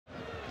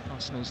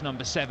Arsenal's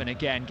number 7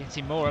 again,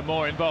 getting more and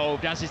more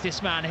involved, as is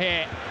this man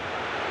here.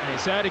 And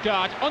it's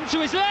Odegaard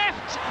onto his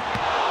left.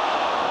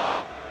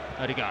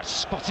 Odegaard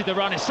spotted the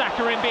runner,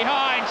 Saka in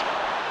behind.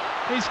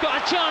 He's got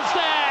a chance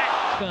there.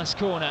 First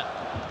corner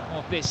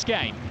of this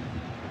game.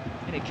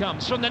 And it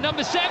comes from the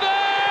number 7. And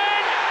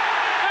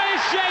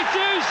it's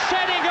Jesus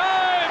heading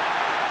home.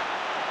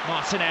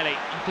 Martinelli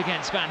up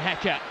against Van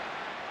Hecke.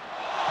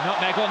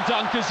 Nutmeg on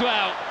dunk as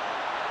well.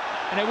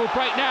 And it will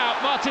break now.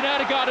 Martin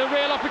Odegaard, a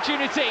real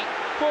opportunity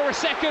for a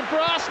second for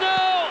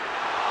Arsenal.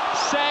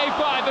 Saved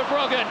by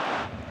Verbruggen.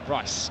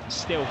 Rice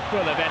still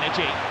full of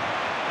energy,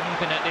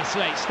 even at this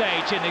late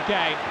stage in the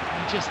game.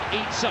 He just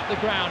eats up the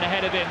ground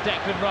ahead of him,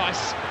 Declan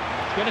Rice.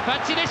 He's going to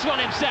fancy this one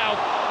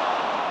himself.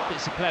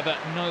 It's a clever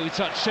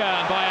no-touch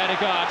turn by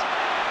Odegaard.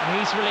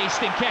 And he's released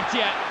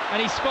Nketiah,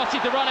 and he's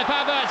spotted the run of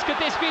Havertz. Could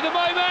this be the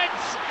moment?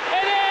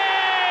 It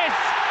is!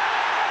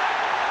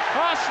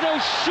 Arsenal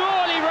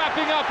surely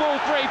wrapping up all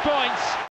 3 points.